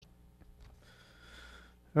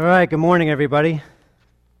All right, good morning, everybody.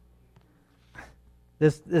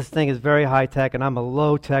 This thing is very high-tech, and I'm a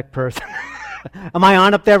low-tech person. Am I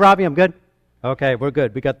on up there, Robbie? I'm good? Okay, we're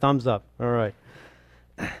good. We got thumbs up. All right.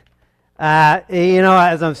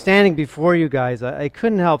 As I'm standing before you guys, I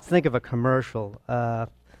couldn't help think of a commercial.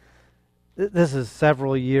 This is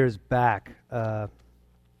several years back. And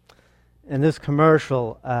this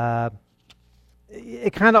commercial,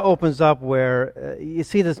 it kind of opens up where you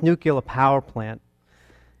see this nuclear power plant.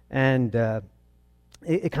 And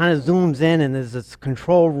it kind of zooms in, and there's this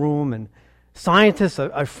control room, and scientists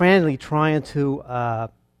are frantically trying to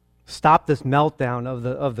stop this meltdown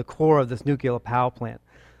of the core of this nuclear power plant.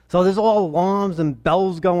 So there's all alarms and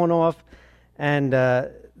bells going off, and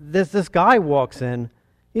this guy walks in.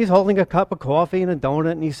 He's holding a cup of coffee and a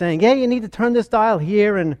donut, and he's saying, "Yeah, you need to turn this dial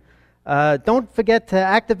here, and don't forget to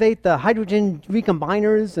activate the hydrogen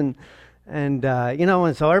recombiners."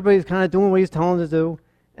 And so everybody's kind of doing what he's telling them to do.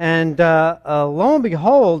 And lo and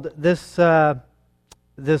behold, this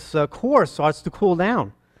core starts to cool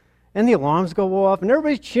down. And the alarms go off, and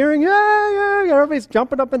everybody's cheering, yeah, everybody's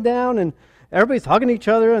jumping up and down, and everybody's hugging each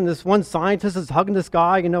other, and this one scientist is hugging this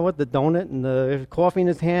guy, with the donut and the coffee in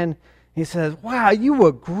his hand. He says, "Wow, you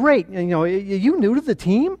were great. And, are you new to the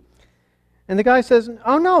team?" And the guy says,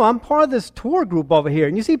 "Oh, no, I'm part of this tour group over here."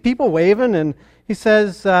 And you see people waving, and he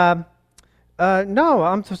says, "No,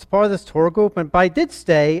 I'm just part of this tour group, but I did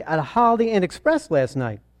stay at a Holiday Inn Express last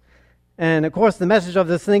night." And of course, the message of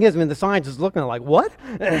this thing is, the scientist is looking like, "What?"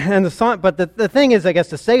 And but the thing is, I guess,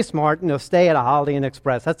 to stay smart, stay at a Holiday Inn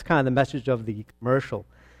Express. That's kind of the message of the commercial.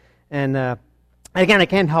 And again, I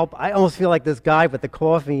can't help. I almost feel like this guy with the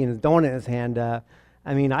coffee and his donut in his hand.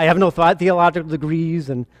 I have no theological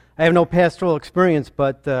degrees, and I have no pastoral experience,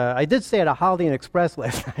 but I did stay at a Holiday Inn Express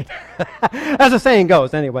last night. As the saying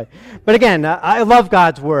goes, anyway. But again, I love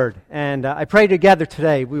God's Word, and I pray together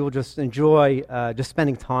today we will just enjoy just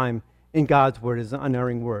spending time in God's Word, His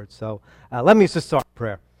unerring Word. So let me just start with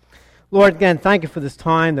prayer. Lord, again, thank you for this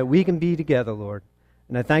time that we can be together, Lord.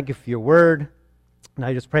 And I thank you for your Word, and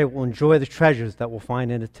I just pray we'll enjoy the treasures that we'll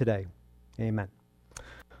find in it today. Amen.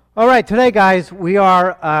 All right, today, guys, we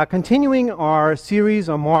are continuing our series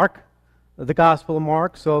on Mark, the Gospel of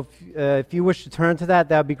Mark. So if you wish to turn to that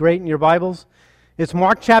would be great in your Bibles. It's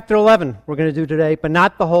Mark chapter 11 we're going to do today, but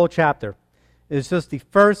not the whole chapter. It's just the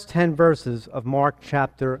first 10 verses of Mark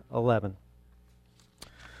chapter 11.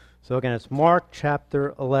 So again, it's Mark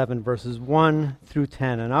chapter 11, verses 1 through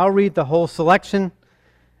 10. And I'll read the whole selection,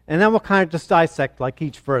 and then we'll kind of just dissect like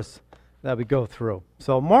each verse that we go through.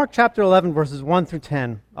 So Mark chapter 11, verses 1 through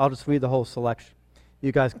 10, I'll just read the whole selection.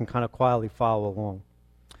 You guys can kind of quietly follow along.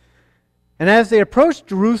 "And as they approached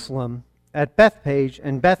Jerusalem at Bethphage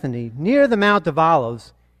and Bethany, near the Mount of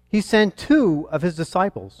Olives, he sent 2 of his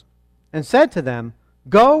disciples and said to them,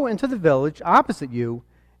 'Go into the village opposite you,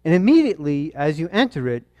 and immediately as you enter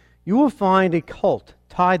it, you will find a colt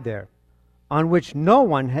tied there, on which no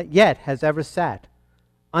one yet has ever sat.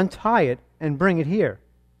 Untie it and bring it here.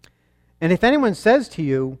 And if anyone says to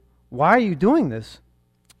you, "Why are you doing this?"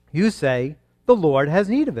 you say, "The Lord has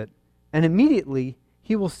need of it," and immediately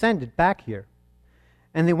he will send it back here.'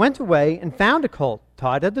 And they went away and found a colt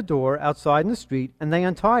tied at the door outside in the street, and they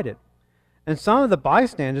untied it. And some of the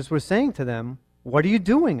bystanders were saying to them, 'What are you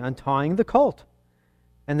doing untying the colt?'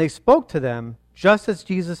 And they spoke to them just as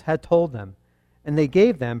Jesus had told them, and they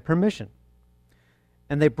gave them permission.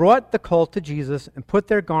 And they brought the colt to Jesus and put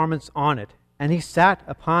their garments on it, and he sat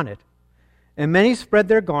upon it. And many spread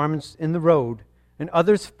their garments in the road, and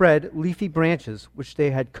others spread leafy branches which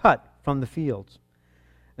they had cut from the fields.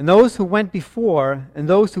 And those who went before and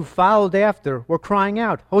those who followed after were crying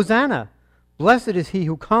out, 'Hosanna! Blessed is he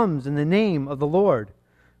who comes in the name of the Lord.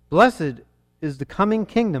 Blessed is the coming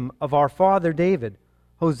kingdom of our father David.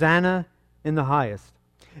 Hosanna in the highest.'"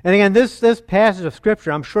 And again, this passage of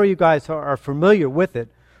Scripture, I'm sure you guys are familiar with it.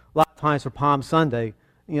 A lot of times for Palm Sunday,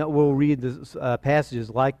 we'll read this, passages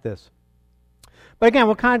like this. But again,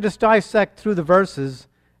 we'll kind of just dissect through the verses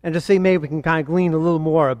and just see maybe we can kind of glean a little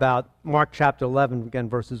more about Mark chapter 11, again,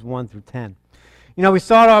 verses 1 through 10. We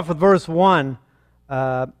start off with verse 1.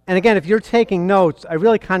 And again, if you're taking notes, I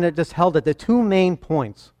really kind of just held at the 2 main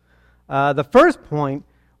points. The first point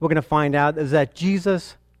we're going to find out is that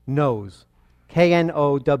Jesus knows.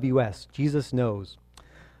 K-N-O-W-S. Jesus knows.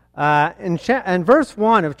 In verse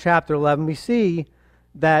 1 of chapter 11, we see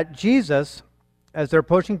that Jesus, as they're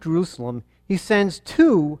approaching Jerusalem, he sends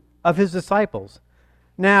 2 of his disciples.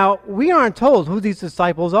 Now, we aren't told who these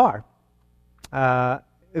disciples are.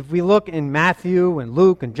 If we look in Matthew and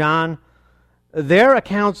Luke and John, their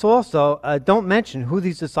accounts also don't mention who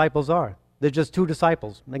these disciples are. They're just two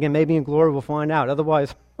disciples. Again, maybe in glory we'll find out.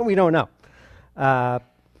 Otherwise, we don't know.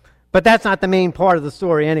 But that's not the main part of the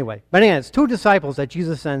story anyway. But again, it's two disciples that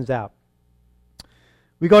Jesus sends out.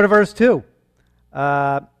 We go to verse 2.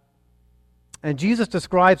 And Jesus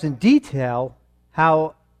describes in detail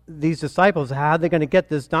how these disciples, how they're going to get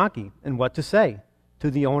this donkey and what to say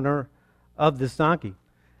to the owner of this donkey.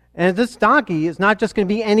 And this donkey is not just going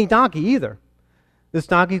to be any donkey either. This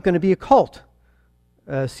donkey is going to be a colt,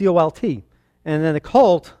 C-O-L-T. And then the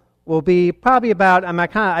colt will be probably about,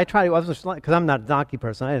 because I'm not a donkey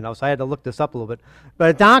person, I didn't know, so I had to look this up a little bit. But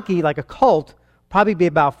a donkey, like a colt, probably be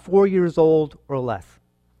about 4 years old or less.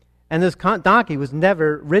 And this donkey was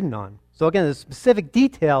never ridden on. So again, there's specific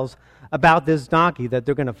details about this donkey that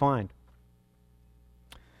they're going to find.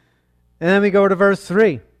 And then we go to verse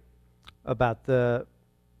 3 about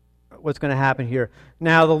what's going to happen here.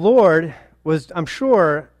 Now the Lord was, I'm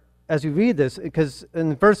sure, as we read this, because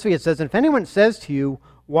in verse 3 it says, if anyone says to you,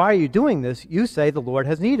 why are you doing this? You say the Lord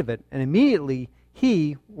has need of it. And immediately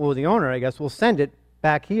he, or the owner, I guess, will send it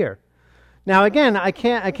back here. Now again, I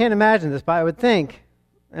can't imagine this, but I would think,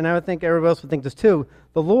 and I would think everybody else would think this too,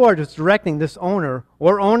 the Lord was directing this owner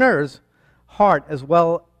or owner's heart as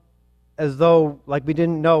well as though like we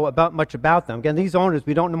didn't know much about them. Again, these owners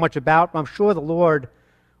we don't know much about, but I'm sure the Lord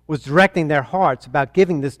was directing their hearts about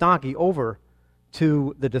giving this donkey over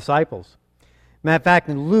to the disciples. Matter of fact,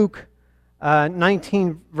 in Luke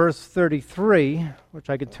 19, verse 33, which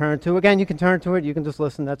I could turn to. Again, you can turn to it. You can just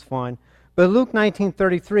listen. That's fine. But Luke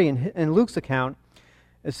 19:33, in Luke's account,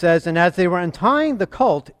 it says, and as they were untying the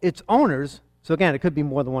colt, its owners, so again, it could be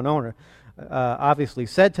more than one owner, obviously,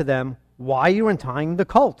 said to them, why are you untying the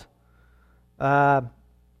colt? And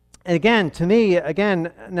again, to me,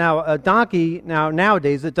 now a donkey,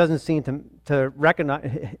 nowadays, it doesn't seem to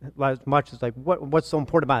recognize as much as like what's so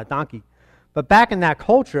important about a donkey. But back in that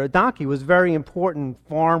culture, a donkey was a very important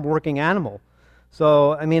farm working animal.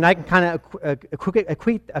 So, I mean, I can kind of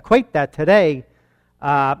equate that today,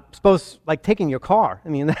 suppose like taking your car. I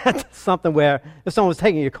mean, that's something where if someone was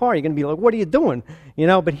taking your car, you're going to be like, what are you doing? You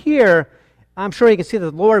know, but here, I'm sure you can see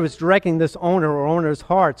that the Lord was directing this owner or owner's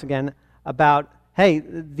hearts, again, about, hey,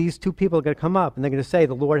 these two people are going to come up, and they're going to say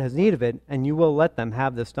the Lord has need of it, and you will let them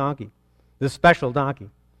have this donkey, this special donkey.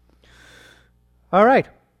 All right.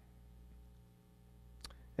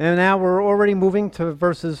 And now we're already moving to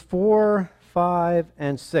verses 4, 5,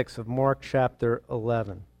 and 6 of Mark chapter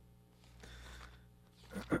 11.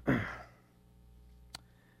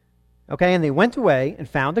 Okay, and they went away and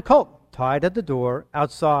found a colt tied at the door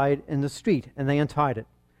outside in the street, and they untied it.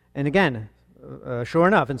 And again, sure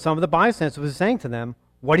enough, and some of the bystanders were saying to them,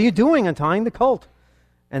 what are you doing untying the colt?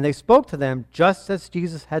 And they spoke to them just as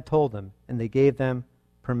Jesus had told them, and they gave them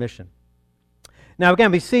permission. Now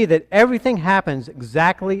again, we see that everything happens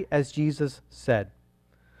exactly as Jesus said.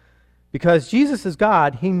 Because Jesus is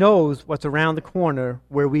God, he knows what's around the corner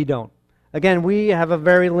where we don't. Again, we have a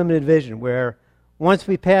very limited vision where once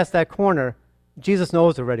we pass that corner, Jesus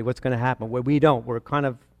knows already what's going to happen. Where we don't, we're kind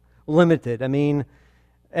of limited. I mean,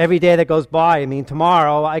 every day that goes by,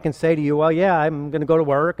 tomorrow I can say to you, well, yeah, I'm going to go to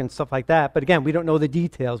work and stuff like that. But again, we don't know the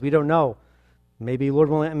details. We don't know. Maybe Lord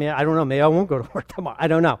will, I don't know. Maybe I won't go to work tomorrow. I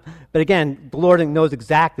don't know. But again, the Lord knows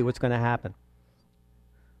exactly what's going to happen.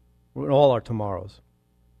 All our tomorrows.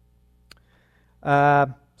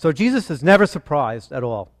 So Jesus is never surprised at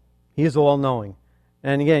all. He is all-knowing.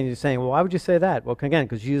 And again, you're saying, well, why would you say that? Well, again,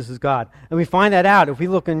 because Jesus is God. And we find that out if we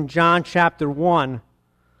look in John chapter 1,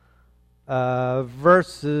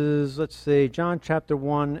 verses, John chapter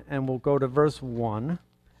 1, and we'll go to verse 1.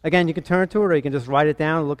 Again, you can turn to it, or you can just write it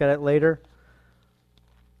down and look at it later.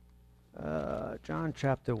 John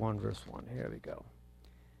chapter 1, verse 1. Here we go.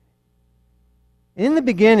 In the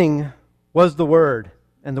beginning was the Word,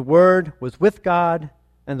 and the Word was with God,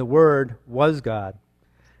 and the Word was God.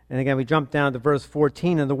 And again, we jump down to verse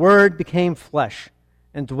 14. And the Word became flesh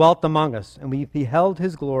and dwelt among us, and we beheld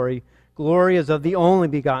his glory. Glory as of the only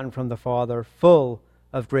begotten from the Father, full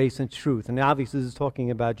of grace and truth. And obviously this is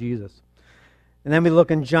talking about Jesus. And then we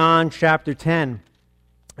look in John chapter 10.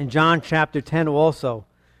 In John chapter 10 also,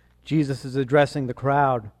 Jesus is addressing the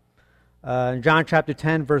crowd. In John chapter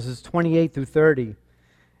 10, verses 28 through 30.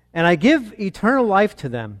 And I give eternal life to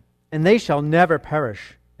them, and they shall never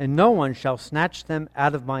perish, and no one shall snatch them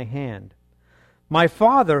out of my hand. My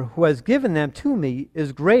Father, who has given them to me,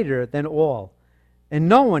 is greater than all, and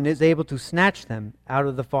no one is able to snatch them out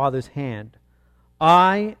of the Father's hand.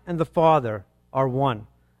 I and the Father are one.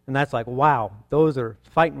 And that's like, wow, those are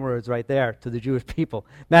fighting words right there to the Jewish people.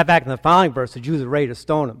 Matter of fact, in the following verse, the Jews are ready to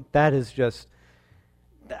stone him.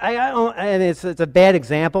 and it's a bad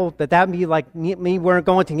example, but that would be like me wearing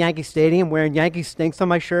going to Yankee Stadium wearing Yankee Stinks on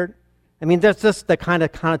my shirt. I mean, that's just the kind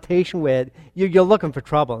of connotation where you're looking for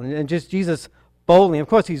trouble. And just Jesus boldly, of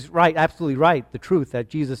course he's right, absolutely right, the truth that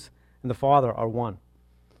Jesus and the Father are one.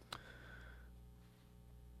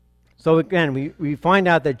 So again, we find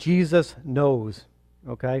out that Jesus knows,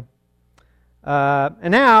 okay?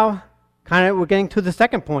 And now, kind of, we're getting to the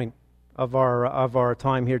second point of our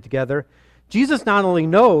time here together. Jesus not only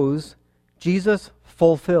knows, Jesus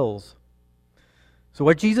fulfills. So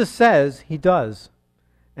what Jesus says, he does.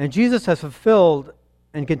 And Jesus has fulfilled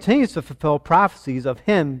and continues to fulfill prophecies of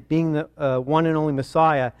him being the one and only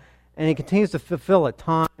Messiah, and he continues to fulfill it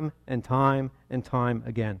time and time and time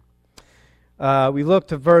again. We look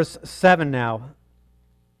to verse 7 now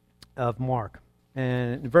of Mark.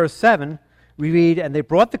 And in verse 7, we read, "And they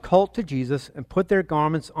brought the colt to Jesus and put their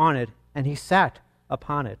garments on it, and he sat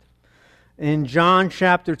upon it." In John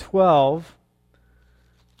chapter 12,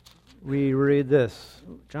 we read this.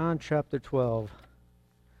 John chapter 12,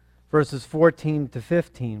 verses 14 to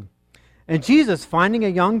 15. "And Jesus, finding a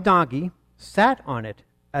young donkey, sat on it,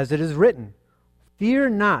 as it is written, 'Fear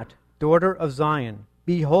not, daughter of Zion.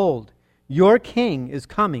 Behold, your king is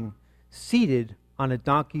coming, seated on a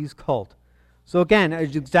donkey's colt.'" So again,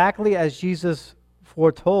 exactly as Jesus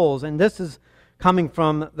foretells, and this is coming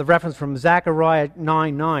from the reference from Zechariah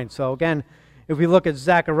 9:9. So again, if we look at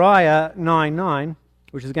Zechariah 9:9,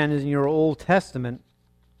 which again is in your Old Testament,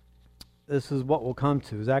 this is what we'll come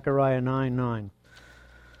to. Zechariah 9:9.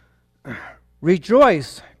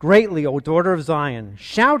 "Rejoice greatly, O daughter of Zion.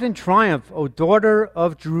 Shout in triumph, O daughter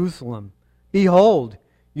of Jerusalem. Behold,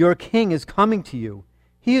 your king is coming to you.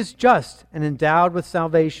 He is just and endowed with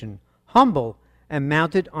salvation, humble and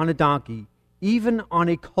mounted on a donkey, even on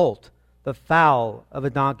a colt, the foal of a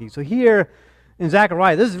donkey." So here in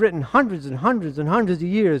Zechariah, this is written hundreds and hundreds and hundreds of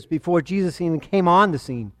years before Jesus even came on the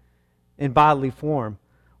scene in bodily form,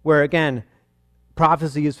 where again,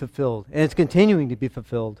 prophecy is fulfilled, and it's continuing to be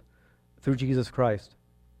fulfilled through Jesus Christ.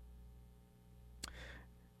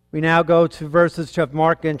 We now go to verses of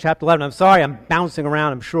Mark in chapter 11. I'm sorry, I'm bouncing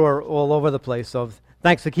around, I'm sure, all over the place, so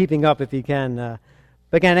thanks for keeping up if you can.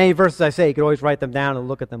 But again, any verses I say, you can always write them down and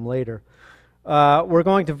look at them later. We're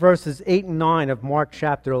going to verses 8 and 9 of Mark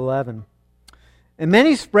chapter 11. "And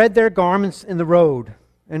many spread their garments in the road,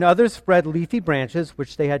 and others spread leafy branches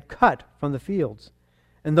which they had cut from the fields.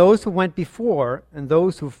 And those who went before and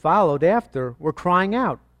those who followed after were crying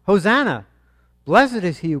out, 'Hosanna! Blessed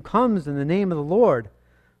is he who comes in the name of the Lord.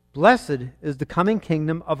 Blessed is the coming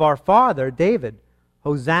kingdom of our father David.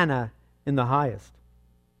 Hosanna in the highest.'"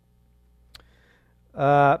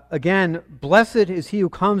 Again, "Blessed is he who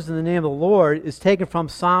comes in the name of the Lord" is taken from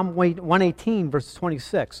Psalm 118, verse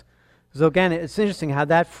 26. So again, it's interesting how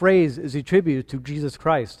that phrase is attributed to Jesus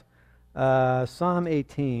Christ. Psalm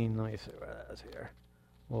 18, let me see where that is here.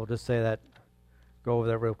 We'll just say that, go over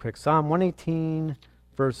that real quick. Psalm 118,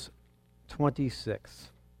 verse 26.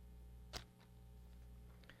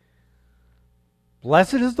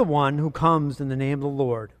 "Blessed is the one who comes in the name of the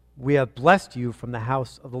Lord. We have blessed you from the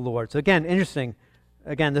house of the Lord." So again, interesting.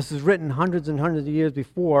 Again, this is written hundreds and hundreds of years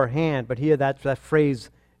beforehand, but here that phrase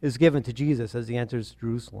is given to Jesus as he enters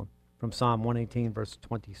Jerusalem from Psalm 118, verse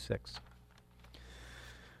 26.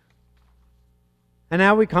 And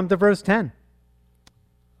now we come to verse 10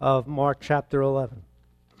 of Mark chapter 11.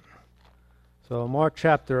 So Mark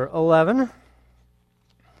chapter 11.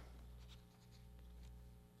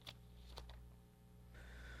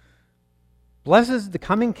 "Blessed is the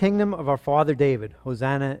coming kingdom of our father David.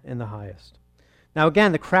 Hosanna in the highest." Now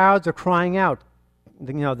again, the crowds are crying out,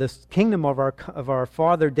 this kingdom of our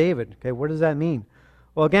father David. Okay, what does that mean?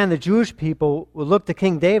 Well, again, the Jewish people would look to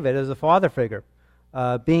King David as a father figure,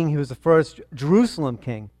 being he was the first Jerusalem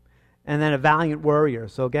king, and then a valiant warrior.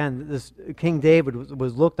 So again, this King David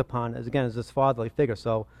was looked upon as this fatherly figure.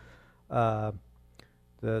 So the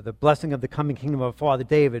blessing of the coming kingdom of Father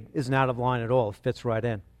David isn't out of line at all. It fits right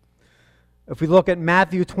in. If we look at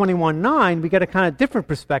Matthew 21:9, we get a kind of different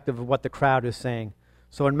perspective of what the crowd is saying.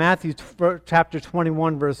 So in Matthew chapter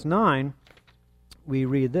 21, verse 9, we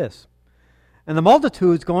read this. "And the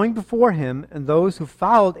multitudes going before him and those who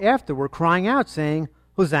followed after were crying out, saying,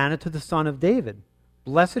 'Hosanna to the Son of David.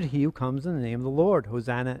 Blessed he who comes in the name of the Lord.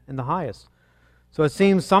 Hosanna in the highest.'" So it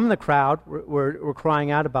seems some of the crowd were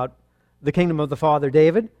crying out about the kingdom of the Father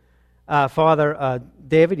David.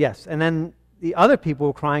 David, yes. And then the other people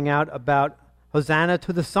were crying out about Hosanna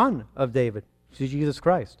to the Son of David, to Jesus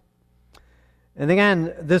Christ. And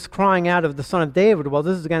again, this crying out of the Son of David, well,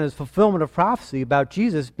 this is again is fulfillment of prophecy about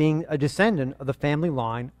Jesus being a descendant of the family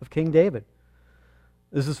line of King David.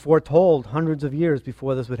 This is foretold hundreds of years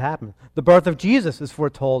before this would happen. The birth of Jesus is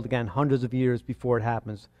foretold, again, hundreds of years before it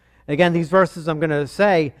happens. Again, these verses I'm going to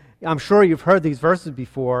say, I'm sure you've heard these verses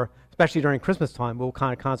before, especially during Christmas time. We'll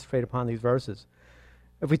kind of concentrate upon these verses.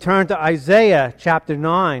 If we turn to Isaiah chapter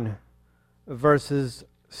 9, verses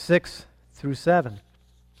 6 through 7,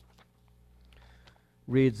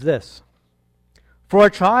 reads this. For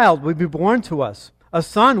a child will be born to us, a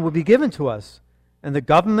son will be given to us, and the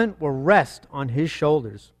government will rest on his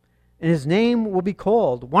shoulders. And his name will be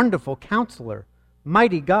called Wonderful Counselor,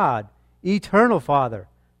 Mighty God, Eternal Father,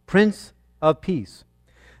 Prince of Peace.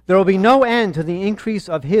 There will be no end to the increase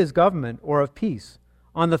of his government or of peace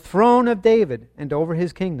on the throne of David and over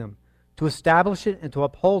his kingdom, to establish it and to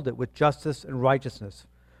uphold it with justice and righteousness.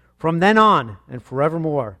 From then on and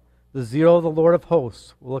forevermore, the zeal of the Lord of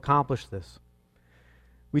hosts will accomplish this.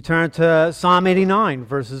 We turn to Psalm 89,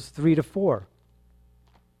 verses 3 to 4.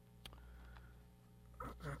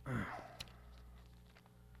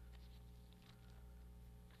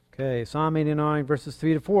 Okay, Psalm 89, verses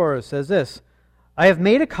 3 to 4 says this. I have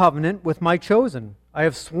made a covenant with my chosen. I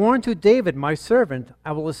have sworn to David, my servant,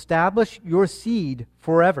 I will establish your seed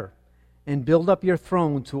forever and build up your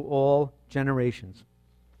throne to all generations.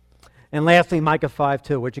 And lastly, Micah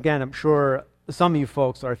 5:2, which again, I'm sure some of you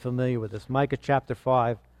folks are familiar with this. Micah chapter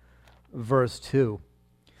 5, verse 2.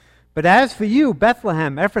 But as for you,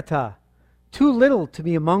 Bethlehem, Ephratah, too little to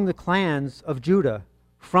be among the clans of Judah,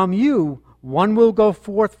 from you one will go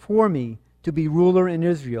forth for me to be ruler in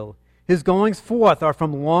Israel. His goings forth are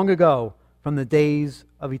from long ago, from the days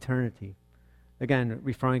of eternity. Again,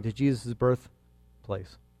 referring to Jesus'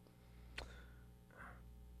 birthplace.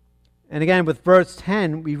 And again, with verse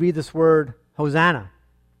 10, we read this word, Hosanna.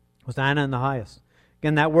 Hosanna in the highest.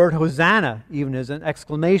 Again, that word Hosanna even is an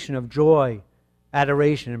exclamation of joy,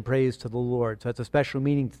 adoration, and praise to the Lord. So it's a special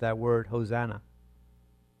meaning to that word, Hosanna.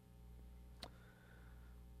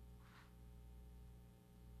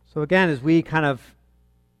 So again, as we kind of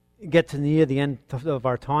get to near the end of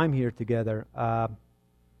our time here together, a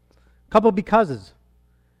couple of becauses.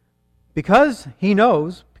 Because he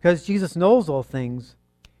knows, because Jesus knows all things,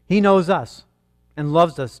 he knows us and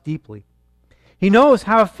loves us deeply. He knows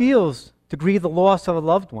how it feels to grieve the loss of a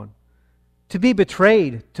loved one, to be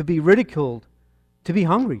betrayed, to be ridiculed, to be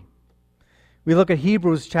hungry. We look at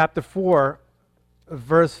Hebrews chapter 4,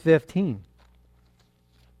 verse 15,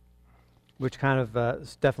 which kind of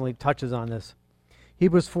definitely touches on this.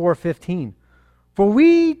 Hebrews 4:15. For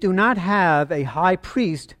we do not have a high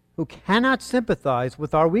priest who cannot sympathize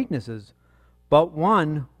with our weaknesses, but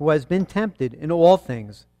one who has been tempted in all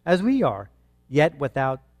things, as we are, yet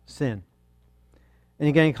without sin. And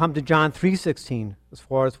again, you come to John 3:16, as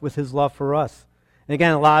far as with his love for us. And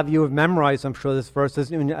again, a lot of you have memorized, I'm sure, this verse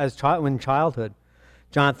in childhood.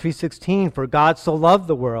 John 3:16, for God so loved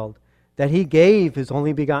the world, that he gave his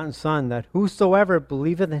only begotten Son, that whosoever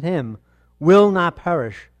believeth in him will not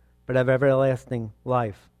perish, but have everlasting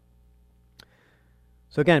life.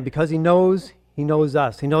 So again, because he knows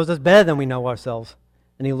us. He knows us better than we know ourselves,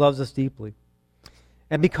 and he loves us deeply.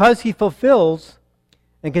 And because he fulfills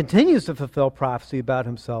and continues to fulfill prophecy about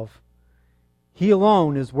himself, he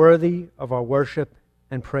alone is worthy of our worship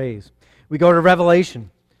and praise. We go to Revelation,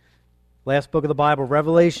 last book of the Bible,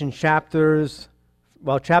 Revelation chapter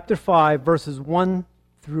 5, verses 1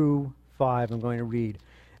 through 5, I'm going to read.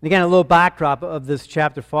 And again, a little backdrop of this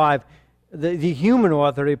chapter 5. The human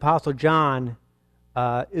author, the Apostle John,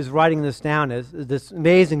 is writing this down as this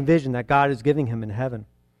amazing vision that God is giving him in heaven.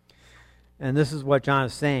 And this is what John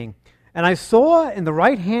is saying. And I saw in the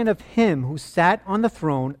right hand of him who sat on the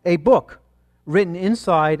throne a book written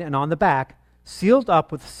inside and on the back, sealed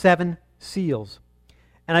up with 7 seals.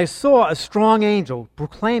 And I saw a strong angel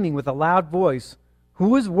proclaiming with a loud voice,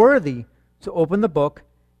 who is worthy to open the book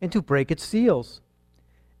and to break its seals?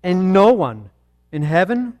 And no one in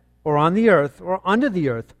heaven or on the earth or under the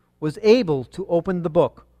earth was able to open the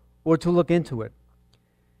book or to look into it.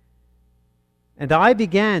 And I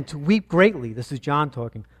began to weep greatly. This is John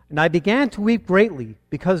talking. And I began to weep greatly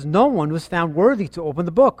because no one was found worthy to open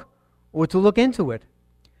the book or to look into it.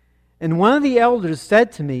 And one of the elders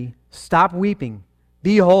said to me, stop weeping.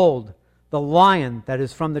 Behold, the Lion that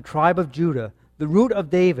is from the tribe of Judah, the root of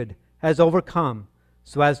David, has overcome,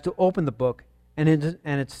 so as to open the book and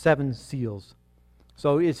its 7 seals.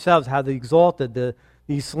 So it says how the exalted, the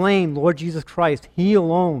slain Lord Jesus Christ, he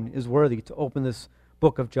alone is worthy to open this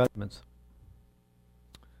book of judgments.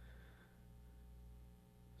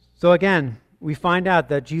 So again, we find out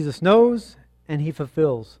that Jesus knows and he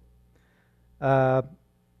fulfills. And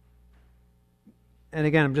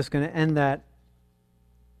again, I'm just going to end that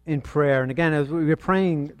in prayer. And again, as we were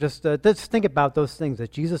praying, just think about those things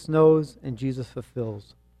that Jesus knows and Jesus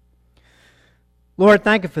fulfills. Lord,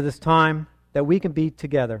 thank you for this time that we can be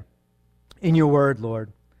together in your word,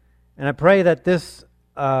 Lord. And I pray that this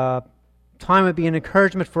time would be an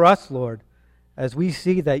encouragement for us, Lord, as we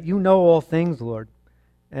see that you know all things, Lord,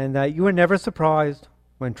 and that you are never surprised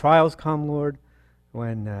when trials come, Lord,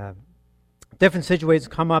 when different situations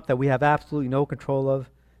come up that we have absolutely no control of.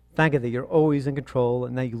 Thank you that you're always in control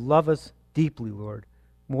and that you love us deeply, Lord,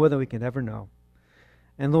 more than we can ever know.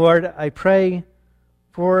 And Lord, I pray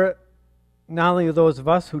for not only those of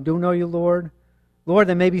us who do know you, Lord,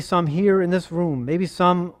 there may be some here in this room, maybe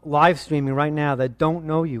some live streaming right now that don't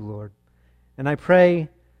know you, Lord. And I pray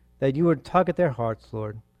that you would tug at their hearts,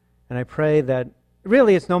 Lord. And I pray that,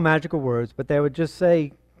 really it's no magical words, but they would just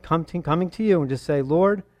say, coming to you and just say,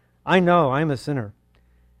 Lord, I know I'm a sinner.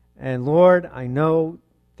 And Lord, I know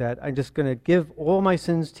that I'm just going to give all my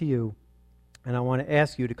sins to you. And I want to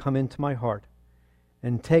ask you to come into my heart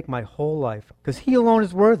and take my whole life, because he alone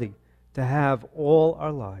is worthy to have all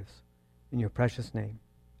our lives. In your precious name,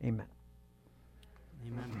 amen.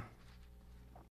 Amen.